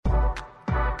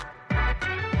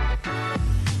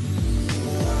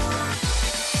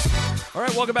All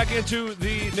right, welcome back into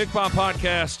the Nick Baum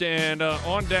Podcast. And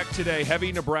on deck today,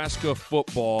 heavy Nebraska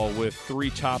football with three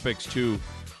topics to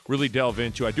really delve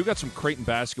into. I do got some Creighton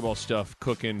basketball stuff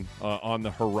cooking on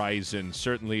the horizon.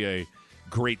 Certainly a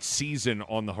great season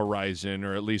on the horizon,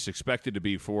 or at least expected to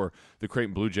be for the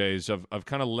Creighton Blue Jays. I've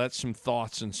kind of let some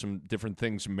thoughts and some different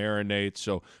things marinate.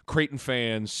 So Creighton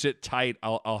fans, sit tight.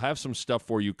 I'll have some stuff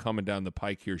for you coming down the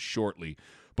pike here shortly.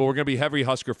 But we're going to be heavy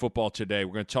Husker football today.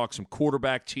 We're going to talk some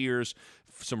quarterback tiers,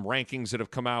 some rankings that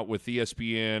have come out with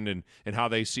ESPN and how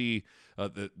they see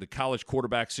the college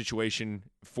quarterback situation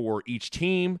for each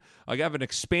team. I have an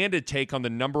expanded take on the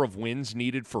number of wins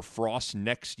needed for Frost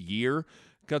next year.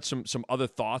 Got some other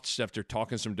thoughts after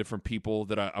talking to some different people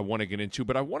that I want to get into.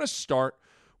 But I want to start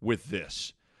with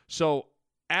this. So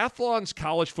Athlon's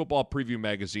College Football Preview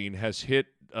magazine has hit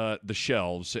the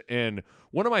shelves, and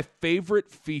one of my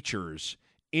favorite features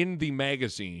in the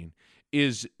magazine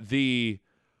is the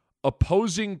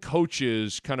opposing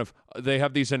coaches they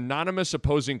have these anonymous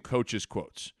opposing coaches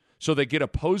quotes. So they get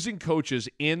opposing coaches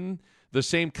in the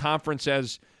same conference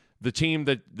as the team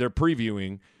that they're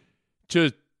previewing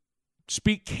to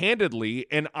speak candidly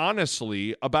and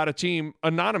honestly about a team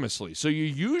anonymously. So you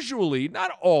usually,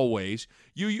 not always,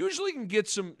 you usually can get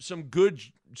some good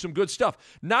stuff.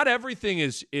 Not everything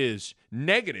is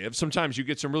negative. Sometimes you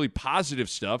get some really positive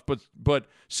stuff, but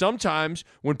sometimes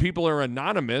when people are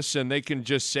anonymous and they can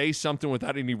just say something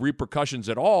without any repercussions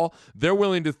at all, they're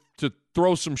willing to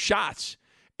throw some shots.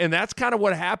 And that's kind of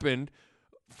what happened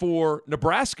for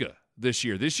Nebraska this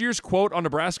year. This year's quote on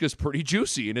Nebraska is pretty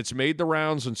juicy, and it's made the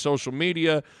rounds on social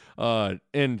media.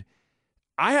 And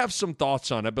I have some thoughts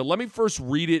on it, but let me first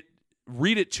read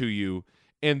it to you,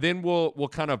 and then we'll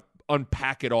kind of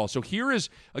unpack it all. So here is,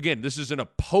 again, this is an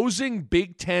opposing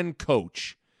Big Ten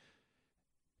coach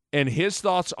and his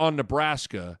thoughts on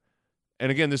Nebraska.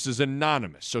 And again, this is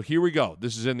anonymous. So here we go.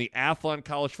 This is in the Athlon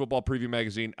College Football Preview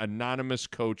magazine, anonymous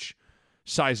coach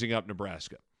sizing up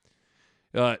Nebraska.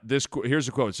 Here's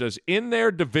a quote. It says, "In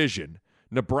their division,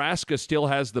 Nebraska still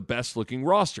has the best-looking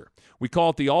roster. We call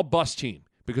it the all-bust team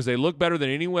because they look better than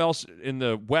anyone else in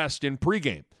the West in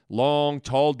pregame. Long,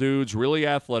 tall dudes, really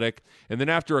athletic. And then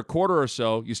after a quarter or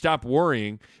so, you stop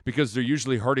worrying because they're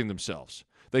usually hurting themselves.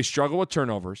 They struggle with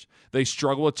turnovers. They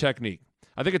struggle with technique.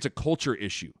 I think it's a culture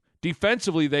issue.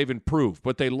 Defensively, they've improved,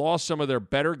 but they lost some of their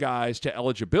better guys to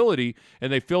eligibility,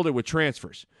 and they filled it with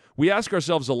transfers. We ask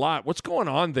ourselves a lot, what's going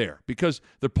on there? Because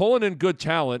they're pulling in good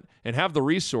talent and have the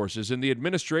resources, and the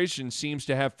administration seems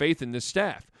to have faith in this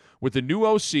staff. With the new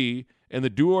OC and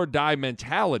the do-or-die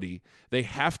mentality, they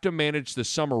have to manage the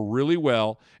summer really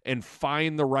well and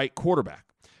find the right quarterback.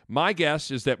 My guess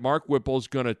is that Mark Whipple's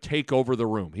going to take over the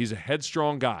room. He's a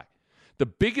headstrong guy. The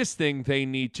biggest thing they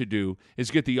need to do is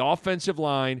get the offensive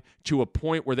line to a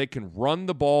point where they can run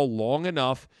the ball long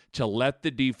enough to let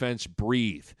the defense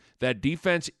breathe. That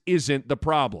defense isn't the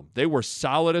problem. They were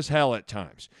solid as hell at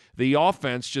times. The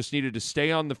offense just needed to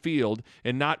stay on the field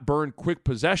and not burn quick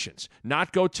possessions,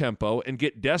 not go tempo and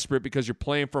get desperate because you're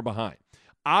playing from behind.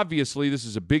 Obviously, this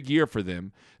is a big year for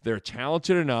them. They're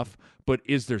talented enough, but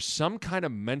is there some kind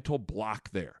of mental block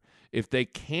there? If they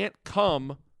can't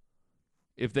come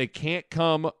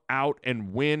out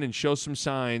and win and show some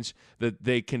signs that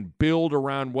they can build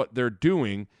around what they're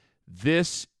doing,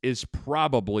 this is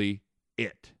probably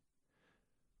it.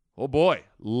 Oh boy,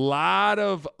 lot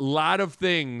of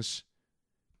things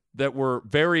that were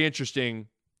very interesting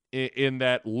in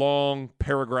that long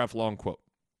paragraph long quote.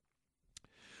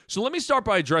 So let me start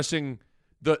by addressing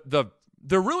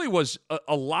there really was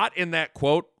a lot in that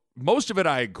quote. Most of it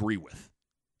I agree with,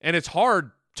 and it's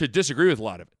hard to disagree with a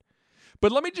lot of it.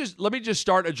 But let me just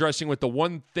start addressing with the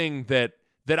one thing that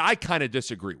I kind of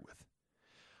disagree with.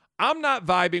 I'm not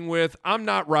vibing with, I'm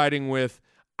not riding with,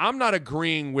 I'm not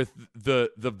agreeing with the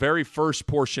very first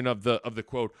portion of the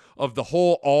quote of the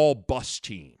whole all bust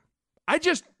team.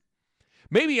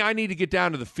 Maybe I need to get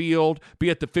down to the field, be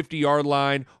at the 50-yard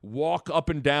line, walk up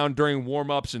and down during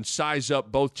warm-ups and size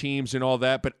up both teams and all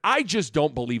that, but I just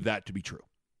don't believe that to be true.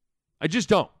 I just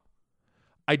don't.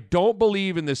 I don't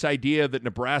believe in this idea that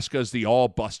Nebraska is the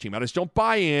all-bust team. I just don't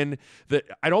buy in that.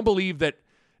 I don't believe that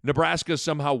Nebraska is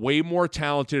somehow way more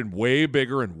talented and way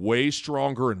bigger and way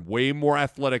stronger and way more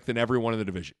athletic than everyone in the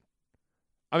division.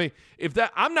 I mean,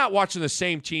 I'm not watching the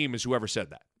same team as whoever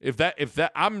said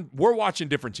that. We're watching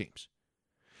different teams.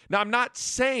 Now, I'm not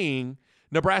saying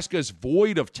Nebraska is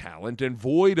void of talent and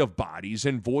void of bodies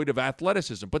and void of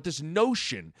athleticism, but this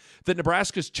notion that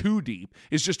Nebraska's too deep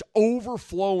is just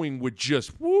overflowing with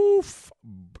just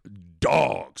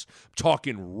dogs. I'm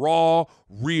talking raw,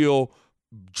 real,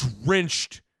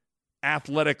 drenched,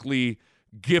 athletically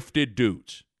gifted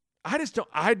dudes.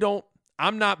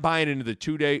 I'm not buying into the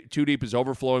two deep is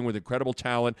overflowing with incredible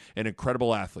talent and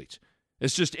incredible athletes.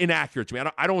 It's just inaccurate to me.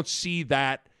 I don't see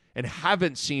that and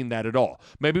haven't seen that at all.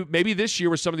 Maybe this year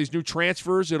with some of these new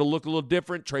transfers, it'll look a little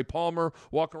different. Trey Palmer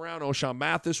walking around, O'Shawn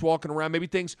Mathis walking around. Maybe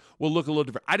things will look a little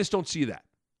different. I just don't see that.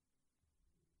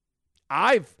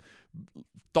 I've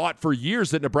thought for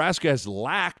years that Nebraska has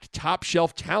lacked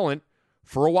top-shelf talent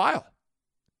for a while.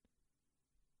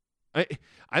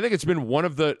 I think it's been one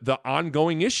of the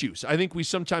ongoing issues. I think we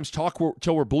sometimes talk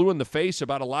till we're blue in the face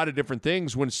about a lot of different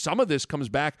things when some of this comes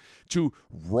back to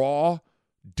raw,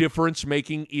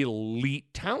 difference-making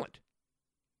elite talent.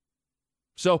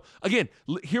 So, again,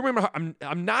 here, remember,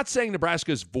 I'm not saying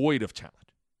Nebraska is void of talent.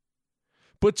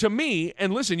 But to me,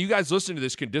 and listen, you guys listen to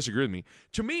this can disagree with me.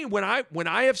 To me, when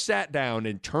I have sat down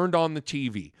and turned on the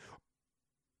TV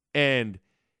and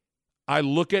I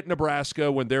look at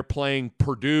Nebraska when they're playing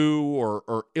Purdue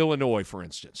or Illinois, for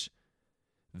instance,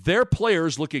 their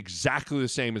players look exactly the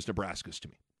same as Nebraska's to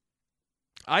me.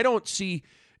 I don't see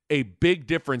a big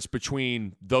difference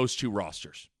between those two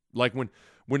rosters. Like when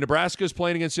Nebraska is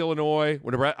playing against Illinois,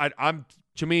 I'm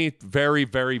to me very,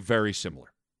 very, very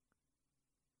similar.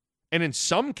 And in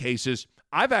some cases,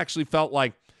 I've actually felt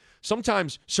like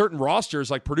sometimes certain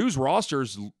rosters, like Purdue's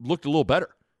rosters, looked a little better.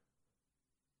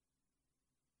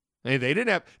 And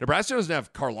Nebraska doesn't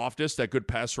have Karlaftis, the good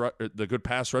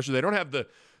pass rusher. They don't have the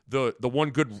one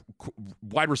good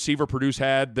wide receiver Purdue's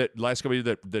had that last couple of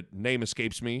years that name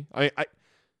escapes me.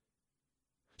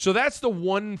 So that's the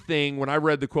one thing when I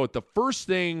read the quote. The first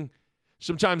thing,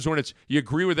 sometimes when it's you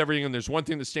agree with everything and there's one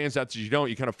thing that stands out that you don't,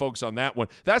 you kind of focus on that one.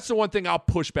 That's the one thing I'll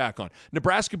push back on.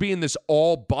 Nebraska being this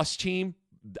all-bust team,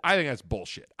 I think that's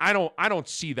bullshit. I don't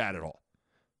see that at all.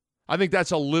 I think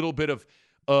that's a little bit of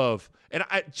and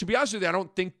to be honest with you, I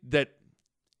don't think that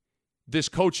this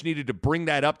coach needed to bring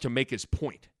that up to make his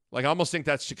point. Like, I almost think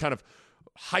that's to kind of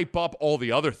hype up all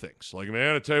the other things. Like,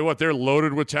 man, I tell you what, they're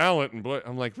loaded with talent. And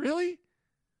I'm like, really? I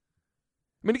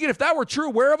mean, again, if that were true,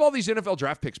 where have all these NFL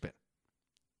draft picks been?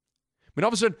 I mean, all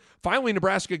of a sudden, finally,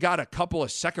 Nebraska got a couple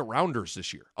of second-rounders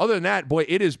this year. Other than that, boy,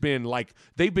 it has been like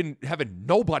they've been having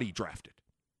nobody drafted.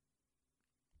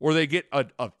 Or they get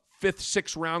a fifth,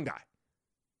 sixth-round guy.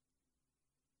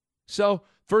 So,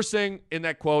 first thing in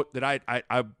that quote that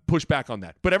I push back on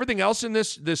that. But everything else in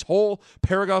this whole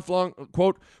paragraph-long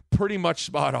quote, pretty much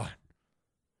spot on.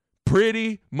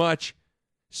 Pretty much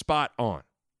spot on.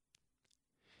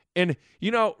 And,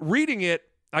 reading it,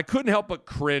 I couldn't help but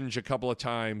cringe a couple of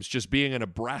times just being a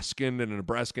Nebraskan and a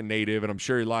Nebraska native, and I'm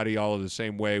sure a lot of y'all are the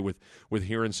same way with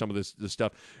hearing some of this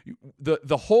stuff.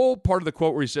 The whole part of the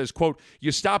quote where he says, quote,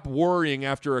 you stop worrying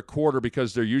after a quarter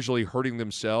because they're usually hurting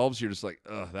themselves. You're just like,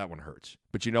 ugh, that one hurts.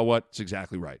 But you know what? It's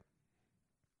exactly right.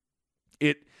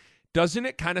 Doesn't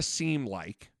it kind of seem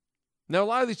like, now a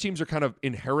lot of these teams are kind of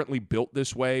inherently built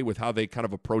this way with how they kind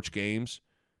of approach games,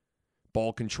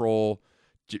 ball control,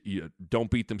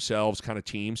 don't beat themselves kind of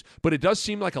teams. But it does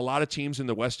seem like a lot of teams in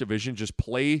the West Division just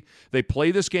play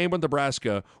this game with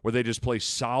Nebraska where they just play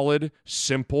solid,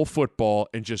 simple football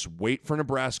and just wait for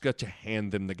Nebraska to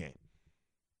hand them the game.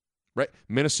 Right?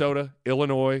 Minnesota,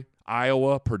 Illinois,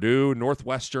 Iowa, Purdue,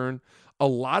 Northwestern. A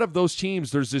lot of those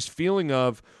teams, there's this feeling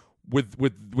of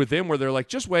with them where they're like,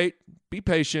 just wait, be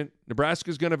patient.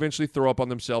 Nebraska's going to eventually throw up on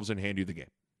themselves and hand you the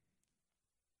game.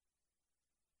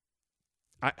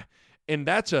 And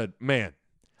that's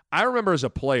I remember as a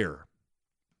player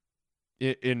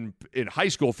in high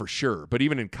school for sure, but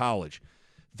even in college,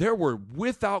 there were,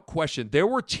 without question, there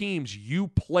were teams you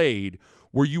played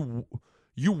where you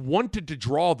wanted to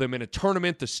draw them in a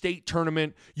tournament, the state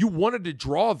tournament. You wanted to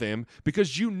draw them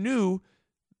because you knew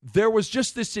there was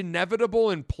just this inevitable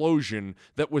implosion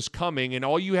that was coming, and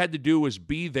all you had to do was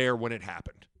be there when it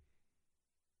happened.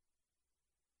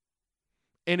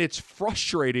 And it's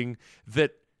frustrating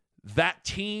that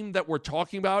team that we're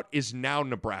talking about is now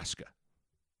Nebraska.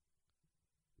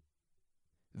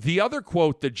 The other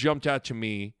quote that jumped out to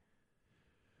me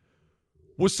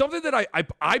was something that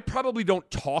I probably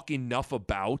don't talk enough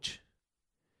about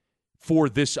for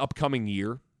this upcoming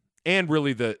year, and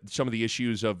really some of the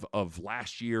issues of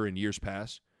last year and years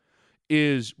past,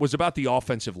 was about the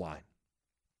offensive line.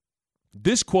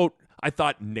 This quote, I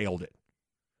thought, nailed it.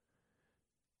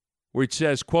 Where it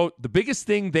says, quote, the biggest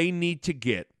thing they need to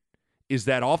get is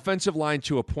that offensive line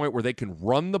to a point where they can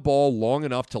run the ball long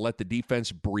enough to let the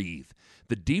defense breathe.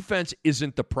 The defense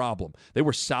isn't the problem. They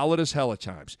were solid as hell at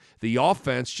times. The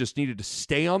offense just needed to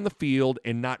stay on the field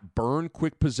and not burn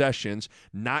quick possessions,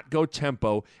 not go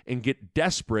tempo, and get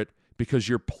desperate because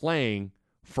you're playing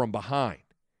from behind.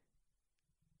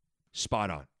 Spot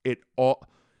on.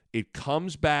 It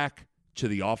comes back to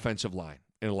the offensive line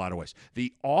in a lot of ways.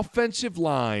 The offensive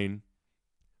line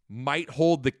might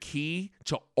hold the key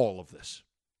to all of this.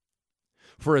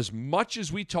 For as much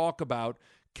as we talk about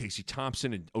Casey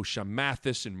Thompson and O'Shawn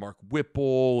Mathis and Mark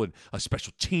Whipple and a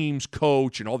special teams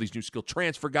coach and all these new skill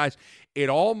transfer guys, it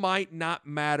all might not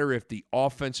matter if the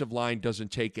offensive line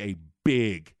doesn't take a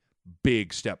big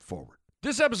step forward.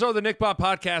 This episode of the Nick Bob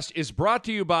Podcast is brought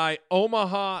to you by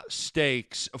Omaha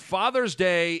Steaks. Father's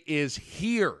Day is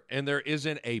here, and there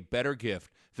isn't a better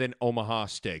gift than Omaha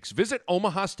Steaks. Visit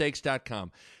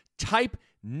omahasteaks.com. Type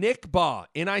Nick Bahe,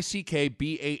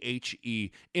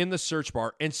 Nickbahe, in the search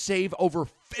bar and save over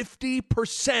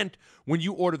 50% when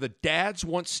you order the Dads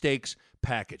Want Steaks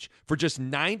package. For just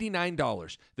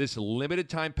 $99, this limited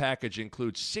time package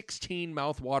includes 16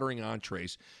 mouth-watering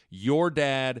entrees. Your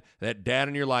dad, that dad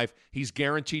in your life, he's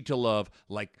guaranteed to love,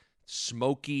 like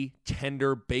smoky,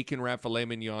 tender bacon-wrapped filet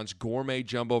mignons, gourmet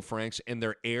jumbo franks, and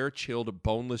their air-chilled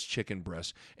boneless chicken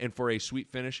breasts. And for a sweet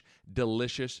finish,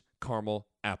 delicious caramel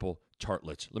apple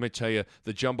tartlets. Let me tell you,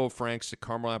 the jumbo franks, the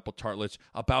caramel apple tartlets,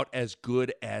 about as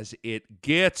good as it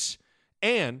gets.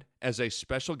 And as a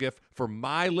special gift for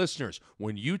my listeners,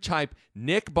 when you type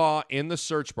Nick Bahe in the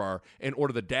search bar and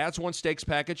order the Dad's One Steaks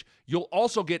package, you'll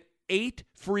also get 8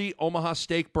 free Omaha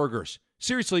Steak burgers.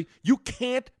 Seriously, you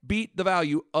can't beat the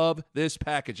value of this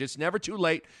package. It's never too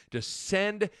late to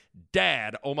send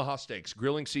Dad Omaha Steaks.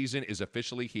 Grilling season is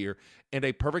officially here, and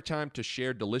a perfect time to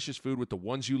share delicious food with the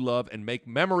ones you love and make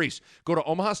memories. Go to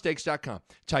omahasteaks.com,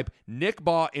 type Nick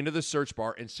Bahe into the search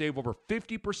bar, and save over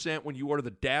 50% when you order the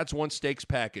Dad's One Steaks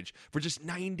package for just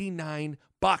 $99.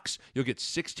 You'll get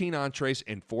 16 entrees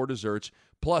and 4 desserts,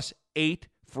 plus 8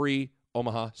 free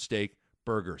Omaha Steak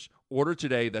burgers. Order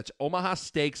today. That's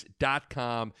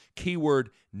omahasteaks.com, keyword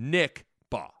Nick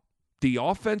Bahe. The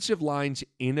offensive line's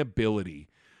inability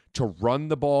to run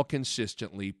the ball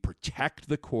consistently, protect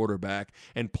the quarterback,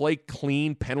 and play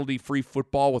clean, penalty-free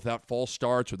football without false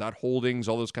starts, without holdings,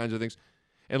 all those kinds of things.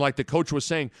 And like the coach was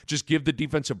saying, just give the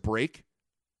defense a break,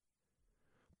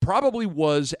 probably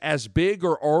was as big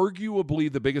or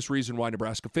arguably the biggest reason why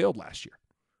Nebraska failed last year.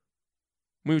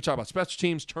 When we talk about special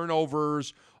teams,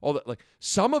 turnovers, all that, like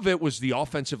some of it was the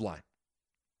offensive line.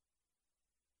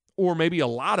 Or maybe a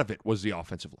lot of it was the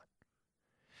offensive line.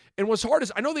 And what's hard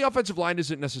is, I know the offensive line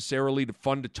isn't necessarily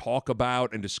fun to talk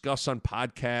about and discuss on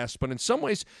podcasts, but in some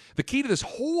ways, the key to this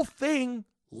whole thing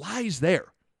lies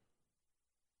there.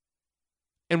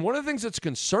 And one of the things that's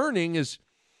concerning is,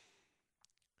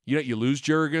 you lose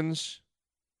Juergens,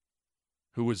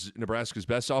 who was Nebraska's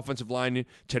best offensive lineman.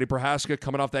 Teddy Prohaska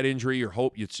coming off that injury.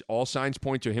 All signs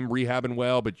point to him rehabbing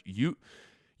well, but you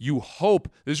hope.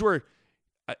 This is where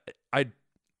I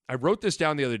wrote this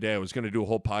down the other day. I was going to do a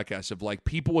whole podcast of like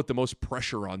people with the most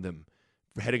pressure on them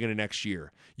heading into next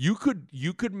year. You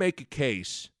could make a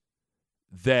case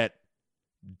that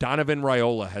Donovan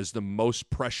Raiola has the most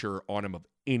pressure on him of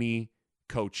any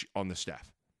coach on the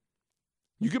staff.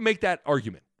 You can make that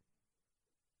argument,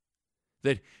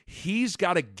 that he's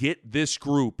got to get this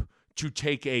group to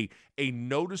take a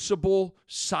noticeable,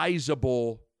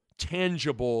 sizable,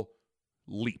 tangible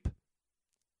leap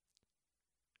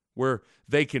where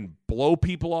they can blow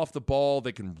people off the ball,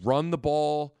 they can run the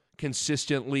ball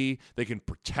consistently, they can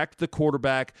protect the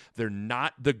quarterback. They're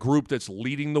not the group that's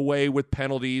leading the way with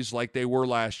penalties like they were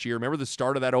last year. Remember the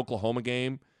start of that Oklahoma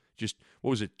game? Just, what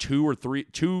was it,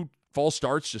 2 false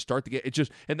starts to start the game?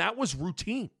 And that was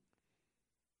routine.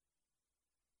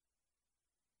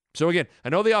 So again, I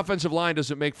know the offensive line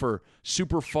doesn't make for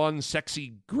super fun,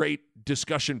 sexy, great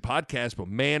discussion podcast, but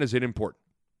man, is it important.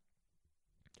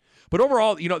 But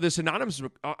overall, this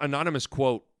anonymous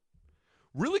quote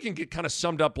really can get kind of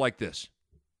summed up like this.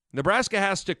 Nebraska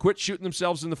has to quit shooting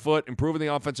themselves in the foot, improving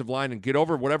the offensive line, and get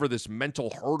over whatever this mental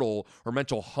hurdle or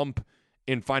mental hump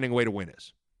in finding a way to win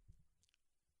is.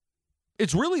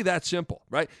 It's really that simple,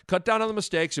 right? Cut down on the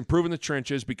mistakes, improve in the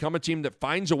trenches, become a team that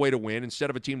finds a way to win instead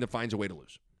of a team that finds a way to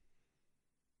lose.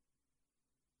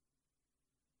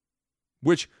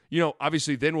 Which,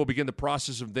 obviously then will begin the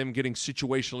process of them getting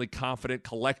situationally confident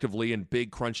collectively in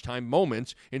big crunch time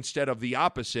moments instead of the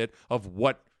opposite of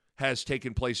what has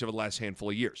taken place over the last handful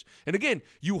of years. And again,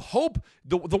 you hope,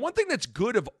 the one thing that's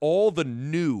good of all the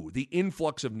new, the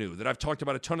influx of new, that I've talked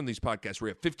about a ton in these podcasts, where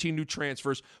we have 15 new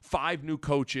transfers, 5 new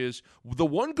coaches. The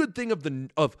one good thing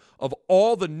of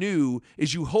all the new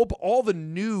is you hope all the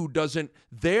new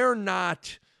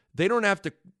they don't have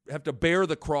to bear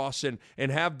the cross and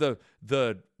have the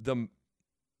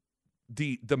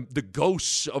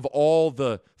ghosts of all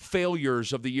the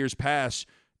failures of the years past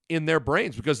in their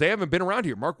brains, because they haven't been around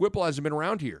here. Mark Whipple hasn't been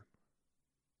around here.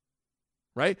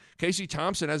 right? Casey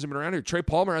Thompson hasn't been around here. Trey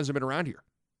Palmer hasn't been around here.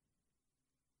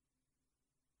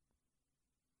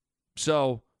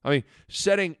 So, I mean,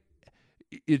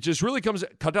 it just really comes,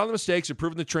 cut down the mistakes,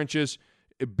 improve in the trenches,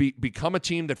 become a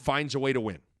team that finds a way to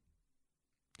win.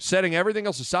 Setting everything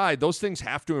else aside, those things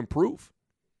have to improve.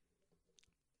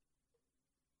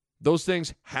 Those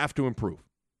things have to improve.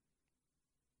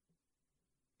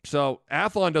 So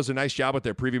Athlon does a nice job with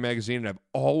their preview magazine, and I've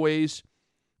always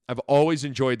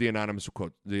enjoyed the anonymous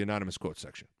quote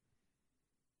section.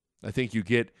 I think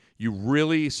you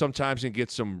really sometimes can get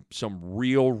some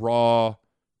real raw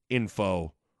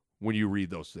info when you read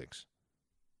those things.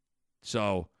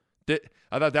 So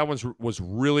I thought that one was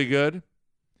really good.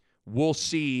 We'll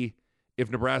see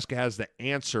if Nebraska has the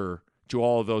answer to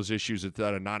all of those issues that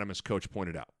anonymous coach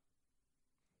pointed out.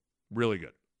 Really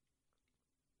good.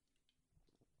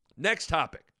 Next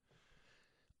topic.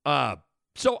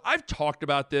 So I've talked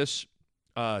about this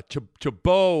to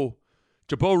Bo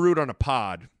Root on a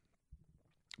pod,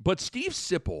 but Steve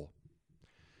Sipple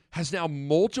has now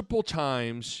multiple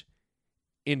times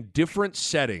in different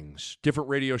settings, different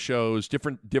radio shows,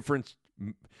 different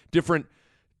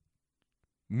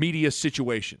media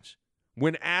situations,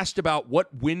 when asked about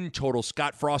what win total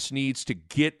Scott Frost needs to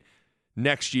get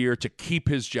next year to keep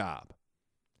his job.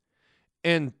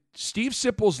 And Steve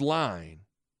Sipple's line,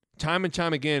 time and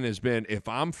time again, has been, if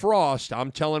I'm Frost,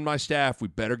 I'm telling my staff, we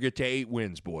better get to 8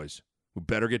 wins, boys. We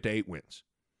better get to 8 wins.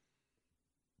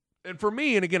 And for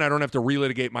me, and again, I don't have to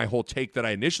relitigate my whole take that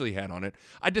I initially had on it,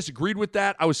 I disagreed with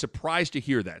that. I was surprised to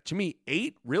hear that. To me,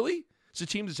 8? Really? It's a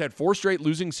team that's had 4 straight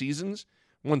losing seasons,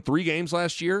 won 3 games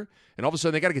last year, and all of a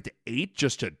sudden they got to get to 8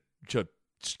 just to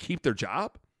keep their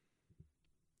job?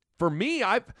 For me,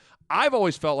 I've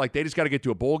always felt like they just got to get to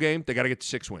a bowl game. They got to get to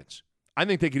 6 wins. I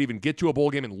think they could even get to a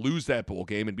bowl game and lose that bowl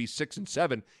game and be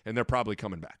 6-7, and they're probably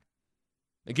coming back.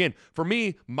 Again, for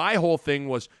me, my whole thing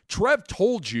was Trev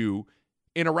told you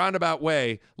in a roundabout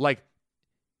way, like,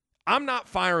 I'm not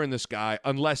firing this guy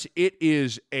unless it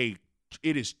is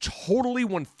totally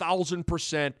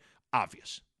 1,000%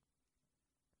 obvious.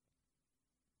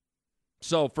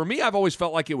 So for me, I've always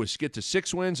felt like it was get to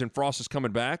 6 wins and Frost is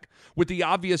coming back, with the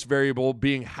obvious variable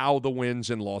being how the wins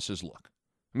and losses look.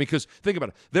 I mean, because think about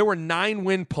it. There were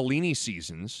 9-win Pelini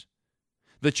seasons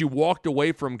that you walked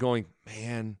away from going,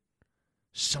 man,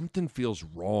 something feels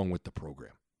wrong with the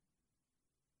program.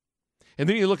 And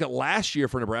then you look at last year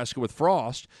for Nebraska with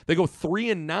Frost, they go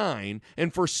 3-9,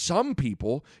 and for some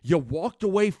people, you walked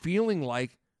away feeling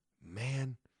like,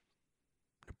 man,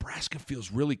 Nebraska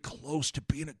feels really close to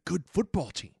being a good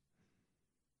football team.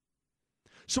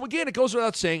 So again, it goes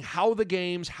without saying how the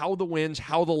games, how the wins,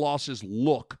 how the losses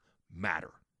look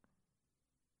matter.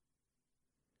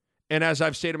 And as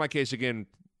I've stated my case again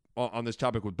on this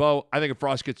topic with Bo, I think if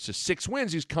Frost gets to 6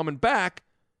 wins, he's coming back.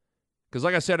 Because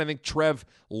like I said, I think Trev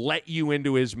let you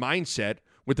into his mindset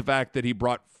with the fact that he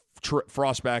brought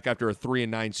Frost back after a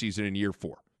 3-9 season in year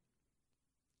 4.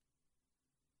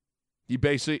 He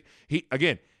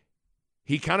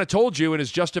kind of told you in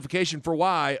his justification for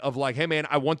why of like, hey, man,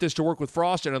 I want this to work with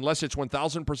Frost, and unless it's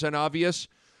 1,000% obvious,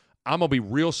 I'm going to be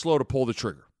real slow to pull the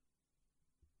trigger.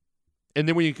 And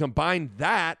then when you combine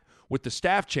that with the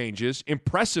staff changes,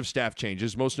 impressive staff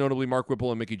changes, most notably Mark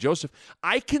Whipple and Mickey Joseph,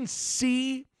 I can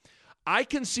see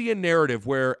a narrative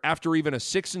where after even a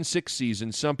 6-6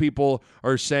 season, some people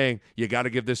are saying, you got to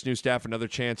give this new staff another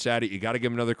chance at it. You got to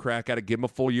give them another crack at it. Give them a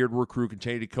full year to recruit,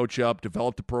 continue to coach up,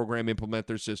 develop the program, implement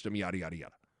their system, yada, yada,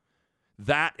 yada.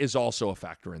 That is also a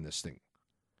factor in this thing.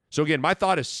 So again, my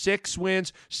thought is 6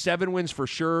 wins, 7 wins for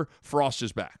sure. Frost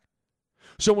is back.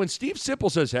 So when Steve Sipple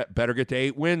says, hey, better get to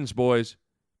 8 wins, boys,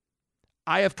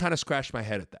 I have kind of scratched my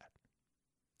head at that.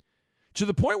 To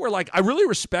the point where, like, I really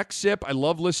respect Sip. I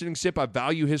love listening to Sip. I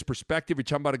value his perspective. You're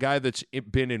talking about a guy that's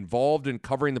been involved in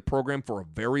covering the program for a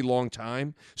very long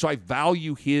time. So I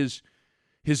value his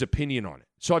opinion on it.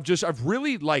 So I've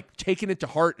really, like, taken it to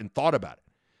heart and thought about it.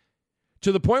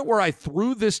 To the point where I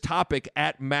threw this topic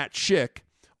at Matt Schick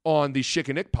on the Schick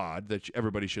and Nick pod that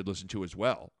everybody should listen to as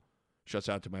well. Shouts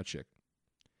out to Matt Schick.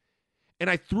 And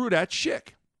I threw it at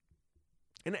Schick.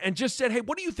 And just said, hey,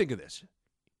 what do you think of this?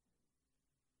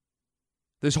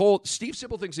 This whole Steve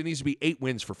Sipple thinks it needs to be 8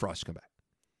 wins for Frost to come back.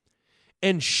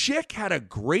 And Schick had a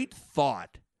great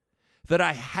thought that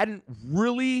I hadn't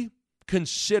really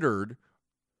considered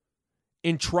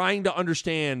in trying to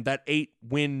understand that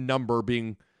 8-win number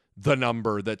being the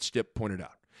number that Stip pointed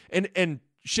out. And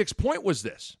Schick's point was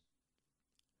this.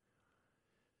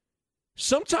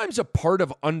 Sometimes a part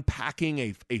of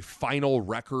unpacking a final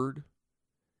record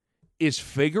is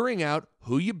figuring out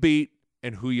who you beat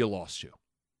and who you lost to.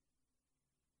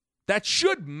 That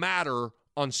should matter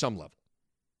on some level.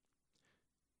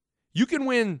 You can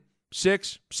win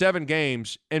 6, 7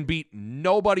 games and beat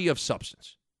nobody of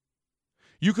substance.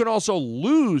 You can also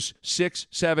lose 6,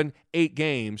 7, 8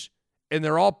 games, and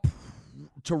they're all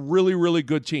to really, really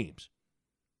good teams.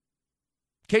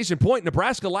 Case in point,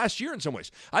 Nebraska last year in some ways.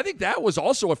 I think that was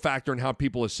also a factor in how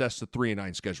people assess the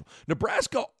 3-9 schedule.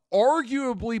 Nebraska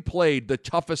arguably played the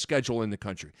toughest schedule in the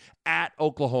country. At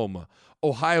Oklahoma,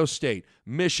 Ohio State,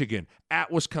 Michigan,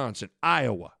 at Wisconsin,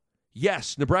 Iowa.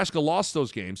 Yes, Nebraska lost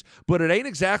those games, but it ain't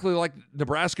exactly like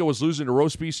Nebraska was losing to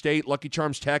Roast Beef State, Lucky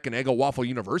Charms Tech, and Eggo Waffle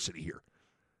University here.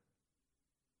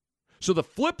 So the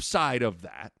flip side of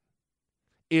that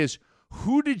is,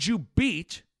 who did you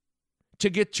beat to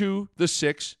get to the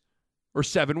 6 or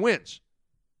 7 wins?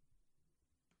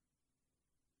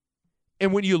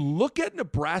 And when you look at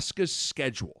Nebraska's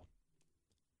schedule,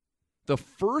 the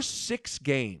first 6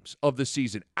 games of the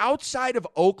season, outside of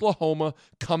Oklahoma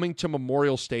coming to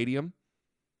Memorial Stadium,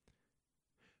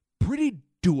 pretty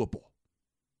doable,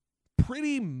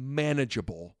 pretty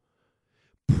manageable,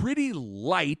 pretty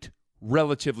light,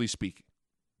 relatively speaking.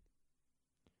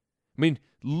 I mean,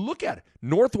 look at it.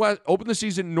 Northwest opened the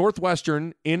season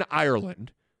Northwestern in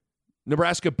Ireland.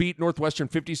 Nebraska beat Northwestern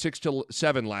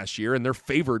 56-7 last year, and they're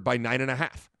favored by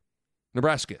 9.5.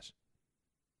 Nebraska is.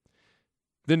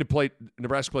 Then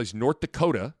Nebraska plays North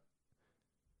Dakota,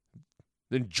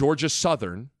 then Georgia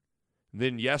Southern.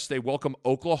 Then, yes, they welcome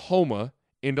Oklahoma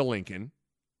into Lincoln.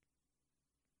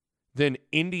 Then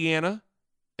Indiana,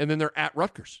 and then they're at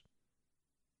Rutgers.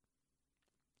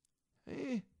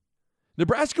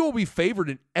 Nebraska will be favored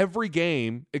in every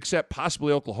game except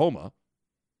possibly Oklahoma,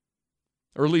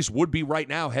 or at least would be right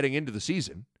now heading into the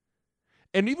season.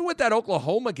 And even with that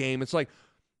Oklahoma game, it's like,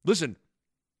 listen,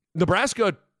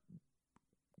 Nebraska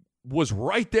was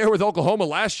right there with Oklahoma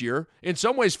last year. In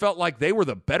some ways felt like they were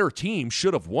the better team,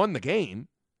 should have won the game.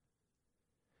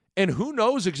 And who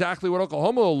knows exactly what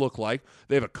Oklahoma will look like.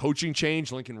 They have a coaching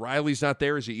change. Lincoln Riley's not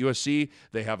there. He's at USC.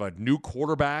 They have a new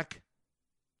quarterback.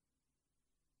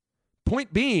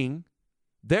 Point being,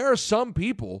 there are some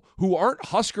people who aren't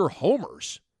Husker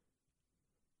homers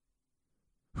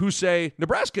who say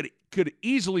Nebraska could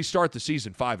easily start the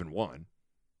season 5-1.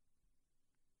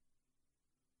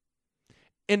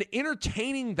 And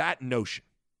entertaining that notion,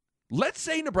 let's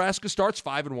say Nebraska starts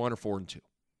 5-1 or 4-2.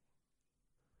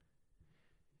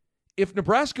 If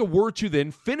Nebraska were to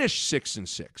then finish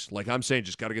 6-6, like I'm saying,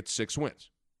 just got to get to 6 wins,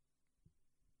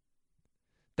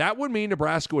 that would mean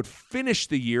Nebraska would finish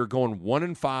the year going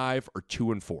 1-5 or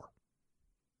 2-4,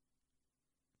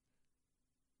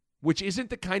 which isn't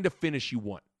the kind of finish you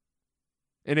want.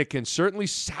 And it can certainly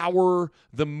sour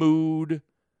the mood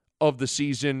of the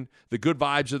season, the good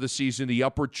vibes of the season, the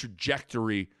upward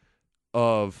trajectory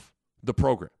of the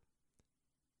program.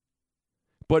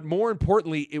 But more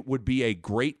importantly, it would be a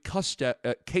great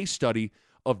case study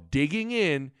of digging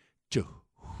in to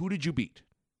who did you beat.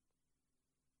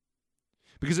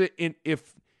 Because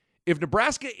if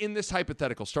Nebraska in this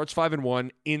hypothetical starts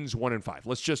 5-1, ends 1-5,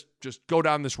 let's just go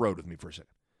down this road with me for a second.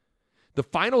 The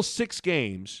final 6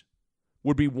 games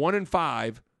would be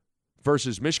 1-5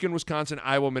 versus Michigan, Wisconsin,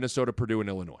 Iowa, Minnesota, Purdue, and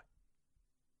Illinois.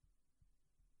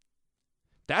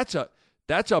 That's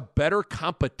a better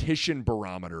competition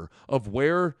barometer of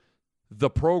where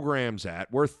the program's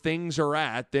at, where things are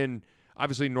at, than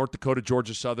obviously North Dakota,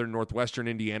 Georgia Southern, Northwestern,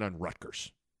 Indiana, and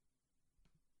Rutgers.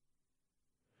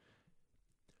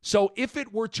 So if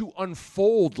it were to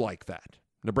unfold like that,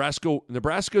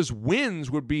 Nebraska's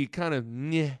wins would be kind of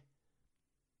meh.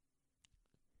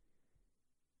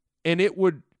 And it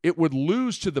would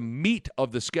lose to the meat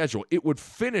of the schedule. It would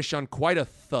finish on quite a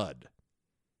thud.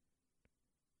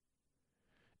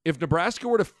 If Nebraska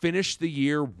were to finish the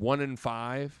year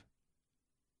 1-5,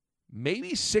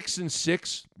 maybe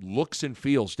 6-6 looks and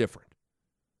feels different,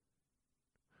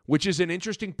 which is an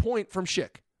interesting point from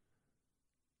Schick.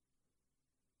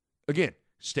 Again,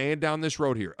 staying down this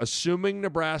road here, assuming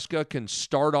Nebraska can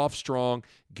start off strong,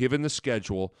 given the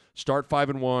schedule, start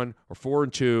 5-1 or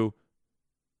 4-2,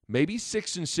 maybe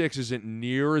 6-6 isn't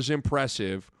near as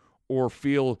impressive or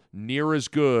feel near as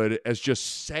good as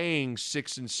just saying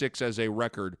 6-6 as a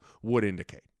record would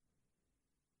indicate.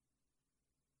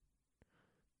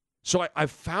 So I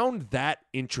found that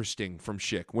interesting from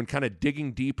Schick when kind of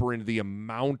digging deeper into the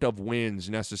amount of wins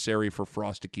necessary for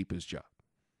Frost to keep his job.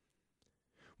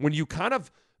 When you kind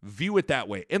of view it that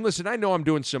way, and listen, I know I'm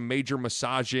doing some major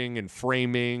massaging and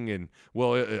framing and,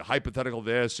 well, hypothetical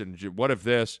this and what if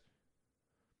this,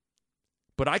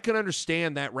 but I can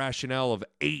understand that rationale of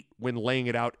 8 when laying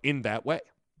it out in that way.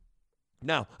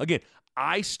 Now, again,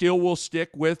 I still will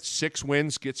stick with 6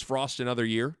 wins gets Frost another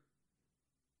year.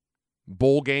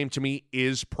 Bowl game, to me,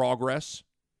 is progress.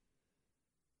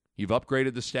 You've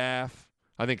upgraded the staff.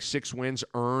 I think 6 wins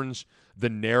earns the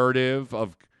narrative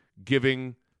of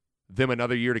giving them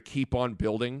another year to keep on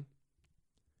building.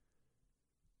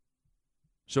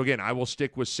 So, again, I will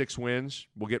stick with 6 wins.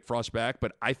 We'll get Frost back.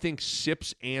 But I think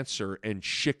Sip's answer and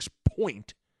Schick's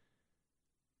point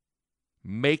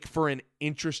make for an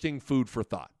interesting food for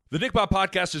thought. The Nick Bob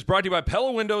Podcast is brought to you by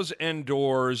Pella Windows and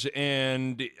Doors,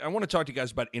 and I want to talk to you guys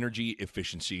about energy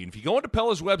efficiency. And if you go into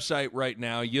Pella's website right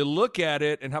now, you look at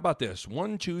it, and how about this?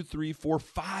 1, 2, 3, 4,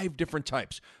 5 different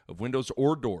types of windows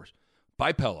or doors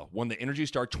by Pella won the Energy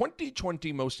Star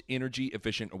 2020 Most Energy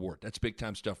Efficient Award. That's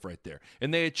big-time stuff right there.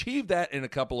 And they achieved that in a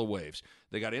couple of ways.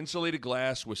 They got insulated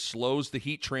glass, which slows the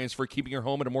heat transfer, keeping your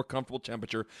home at a more comfortable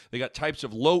temperature. They got types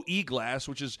of low-E glass,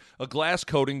 which is a glass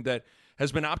coating that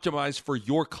has been optimized for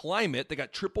your climate. They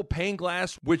got triple pane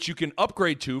glass, which you can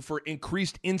upgrade to for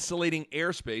increased insulating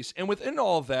airspace. And within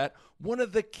all of that, one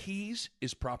of the keys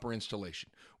is proper installation,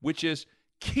 which is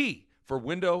key for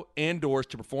window and doors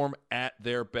to perform at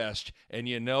their best. And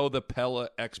you know the Pella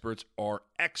experts are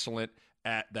excellent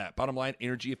at that. Bottom line,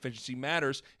 energy efficiency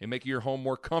matters in making your home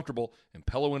more comfortable, and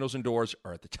Pella windows and doors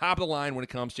are at the top of the line when it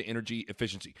comes to energy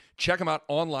efficiency. Check them out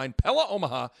online,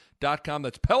 PellaOmaha.com.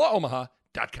 That's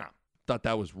PellaOmaha.com. Thought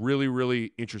that was really,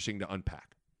 really interesting to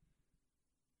unpack.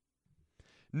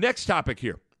 Next topic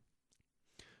here.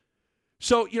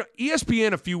 So,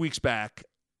 ESPN a few weeks back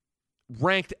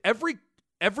ranked every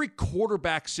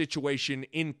quarterback situation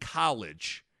in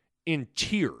college in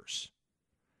tiers.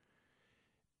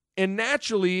 And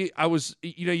naturally, I was,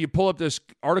 you pull up this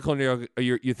article and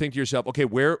you think to yourself, okay,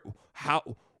 where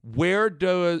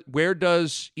does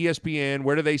ESPN,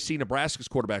 where do they see Nebraska's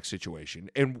quarterback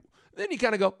situation? And then you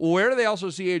kind of go, well, where do they also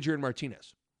see Adrian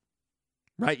Martinez?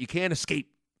 Right? You can't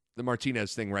escape the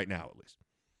Martinez thing right now, at least.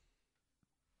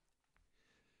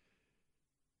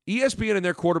 ESPN in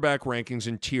their quarterback rankings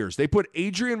in tiers, they put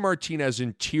Adrian Martinez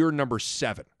in tier number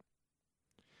 7.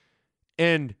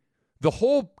 And the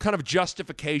whole kind of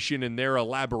justification in their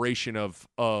elaboration of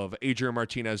Adrian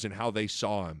Martinez and how they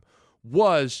saw him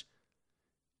was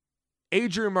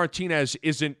Adrian Martinez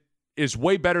is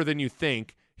way better than you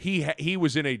think. He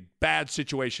was in a bad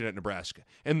situation at Nebraska.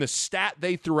 And the stat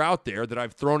they threw out there that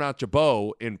I've thrown out to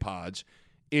Bo in pods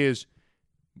is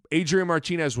Adrian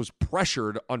Martinez was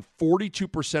pressured on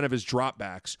 42% of his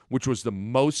dropbacks, which was the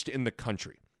most in the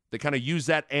country. They kind of use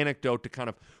that anecdote to kind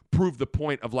of prove the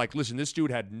point of like, listen, this dude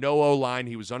had no O-line.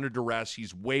 He was under duress.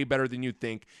 He's way better than you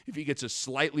think. If he gets a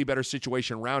slightly better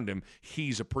situation around him,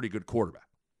 he's a pretty good quarterback.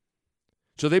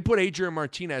 So they put Adrian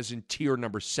Martinez in tier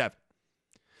number 7.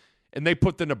 And they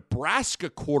put the Nebraska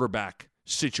quarterback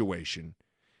situation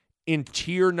in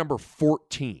tier number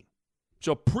 14.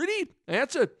 So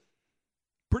that's a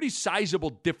pretty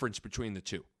sizable difference between the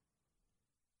two.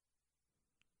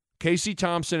 Casey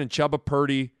Thompson and Chubba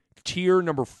Purdy, tier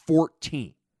number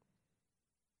 14.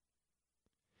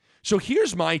 So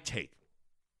here's my take.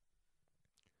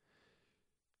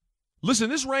 Listen,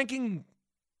 this ranking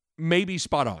may be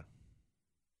spot on.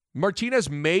 Martinez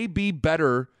may be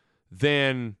better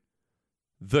than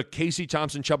the Casey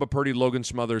Thompson, Chubba Purdy, Logan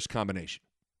Smothers combination.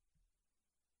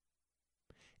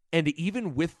 And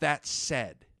even with that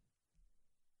said,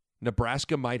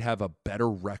 Nebraska might have a better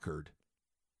record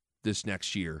this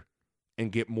next year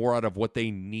and get more out of what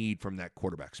they need from that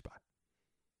quarterback spot.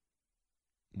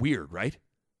 Weird, right?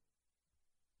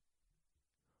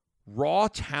 Raw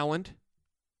talent.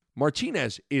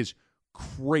 Martinez is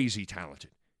crazy talented.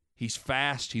 He's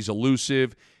fast. He's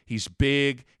elusive. He's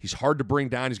big. He's hard to bring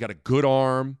down. He's got a good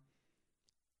arm.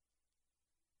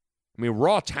 I mean,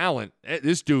 raw talent,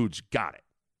 this dude's got it.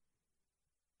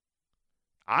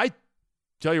 I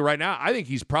tell you right now, I think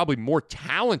he's probably more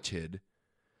talented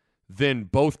than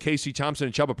both Casey Thompson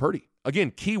and Chubba Purdy.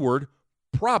 Again, keyword,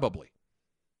 probably.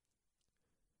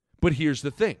 But here's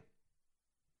the thing.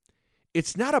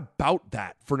 It's not about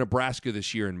that for Nebraska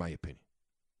this year, in my opinion.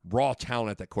 Raw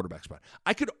talent at that quarterback spot.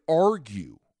 I could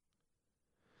argue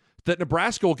that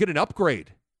Nebraska will get an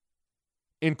upgrade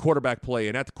in quarterback play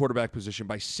and at the quarterback position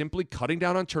by simply cutting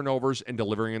down on turnovers and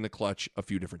delivering in the clutch a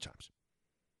few different times.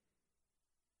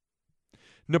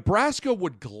 Nebraska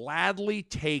would gladly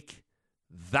take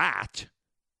that,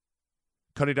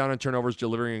 cutting down on turnovers,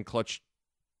 delivering in clutch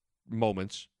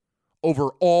moments, over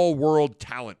all-world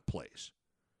talent plays.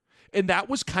 And that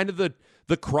was kind of the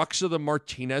crux of the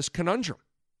Martinez conundrum.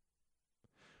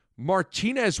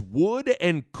 Martinez would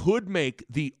and could make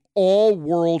the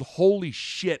all-world holy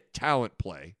shit talent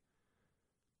play,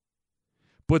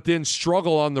 but then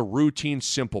struggle on the routine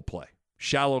simple play.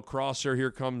 Shallow crosser,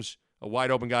 here comes a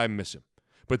wide open guy, miss him.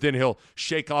 but then he'll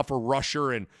shake off a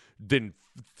rusher and then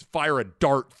fire a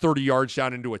dart 30 yards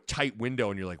down into a tight window,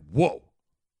 and you're like, whoa.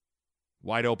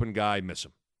 Wide open guy, miss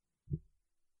him.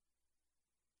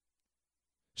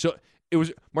 So it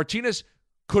was Martinez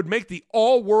could make the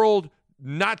all-world,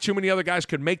 not too many other guys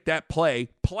could make that play,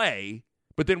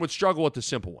 but then would struggle with the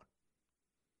simple one.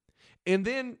 And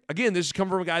then, again, this is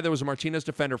coming from a guy that was a Martinez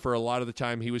defender for a lot of the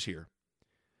time he was here.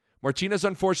 Martinez,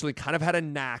 unfortunately, kind of had a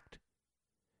knack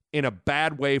in a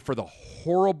bad way for the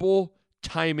horrible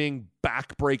timing,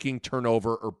 back-breaking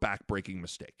turnover or back-breaking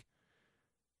mistake.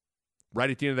 Right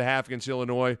at the end of the half against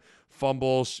Illinois,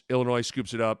 fumbles, Illinois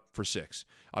scoops it up for 6.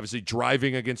 Obviously,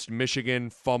 driving against Michigan,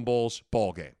 fumbles,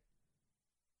 ball game.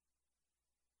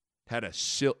 Had a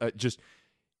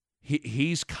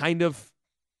he's kind of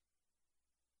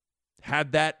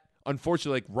had that,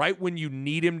 unfortunately, like right when you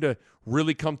need him to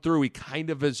really come through, he kind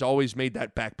of has always made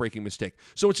that back-breaking mistake.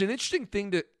 So it's an interesting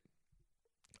thing to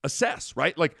assess,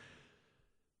 right? Like,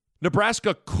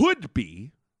 Nebraska could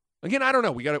be, again, I don't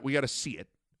know, we got to see it.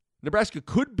 Nebraska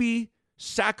could be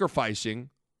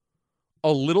sacrificing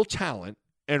a little talent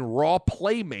and raw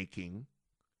playmaking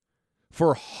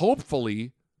for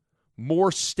hopefully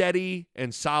more steady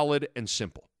and solid and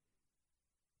simple.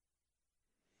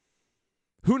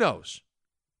 Who knows?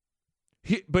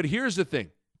 But here's the thing.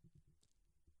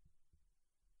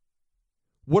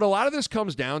 What a lot of this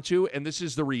comes down to, and this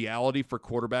is the reality for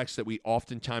quarterbacks that we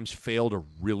oftentimes fail to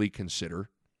really consider.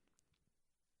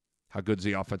 How good is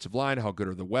the offensive line? How good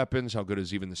are the weapons? How good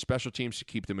is even the special teams to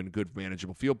keep them in good,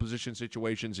 manageable field position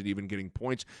situations and even getting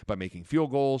points by making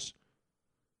field goals?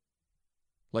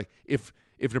 Like, if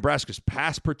Nebraska's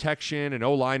pass protection and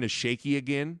O-line is shaky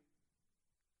again,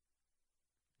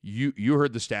 you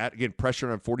heard the stat, again,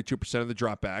 pressure on 42% of the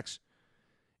dropbacks,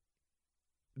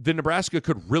 then Nebraska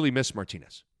could really miss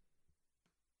Martinez.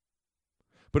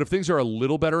 But if things are a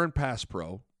little better in pass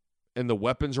pro and the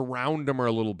weapons around them are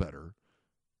a little better,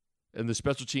 and the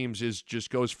special teams just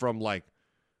goes from like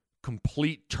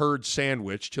complete turd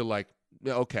sandwich to like,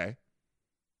 okay,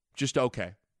 just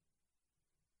okay.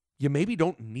 You maybe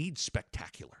don't need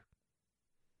spectacular.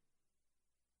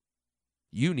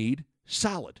 You need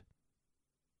solid.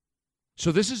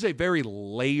 So this is a very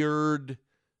layered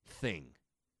thing.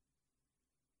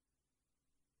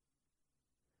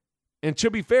 And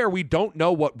to be fair, we don't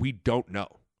know what we don't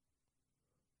know.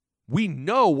 We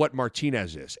know what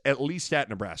Martinez is, at least at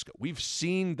Nebraska. We've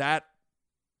seen that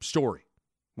story.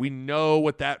 We know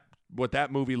what that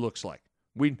movie looks like.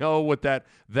 We know what that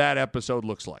episode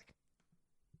looks like.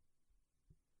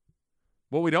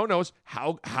 What we don't know is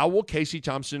how will Casey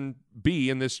Thompson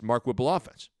be in this Mark Whipple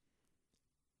offense?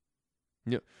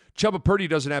 You know, Chubba Purdy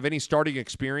doesn't have any starting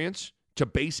experience to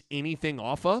base anything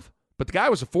off of, but the guy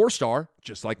was a 4-star,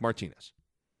 just like Martinez.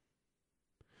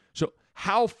 So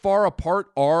how far apart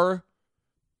are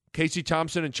Casey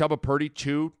Thompson and Chubba Purdy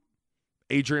to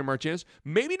Adrian Martinez?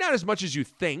 Maybe not as much as you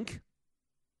think.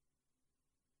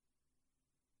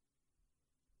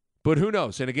 But who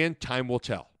knows? And again, time will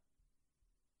tell.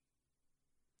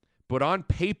 But on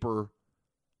paper,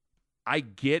 I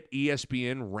get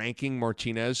ESPN ranking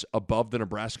Martinez above the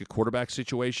Nebraska quarterback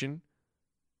situation.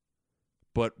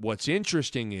 But what's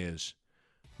interesting is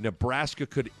Nebraska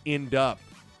could end up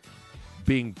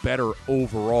being better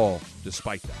overall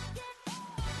despite that.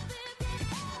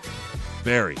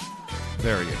 Very,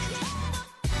 very interesting.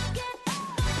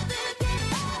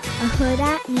 A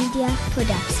Huda Media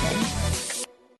Production.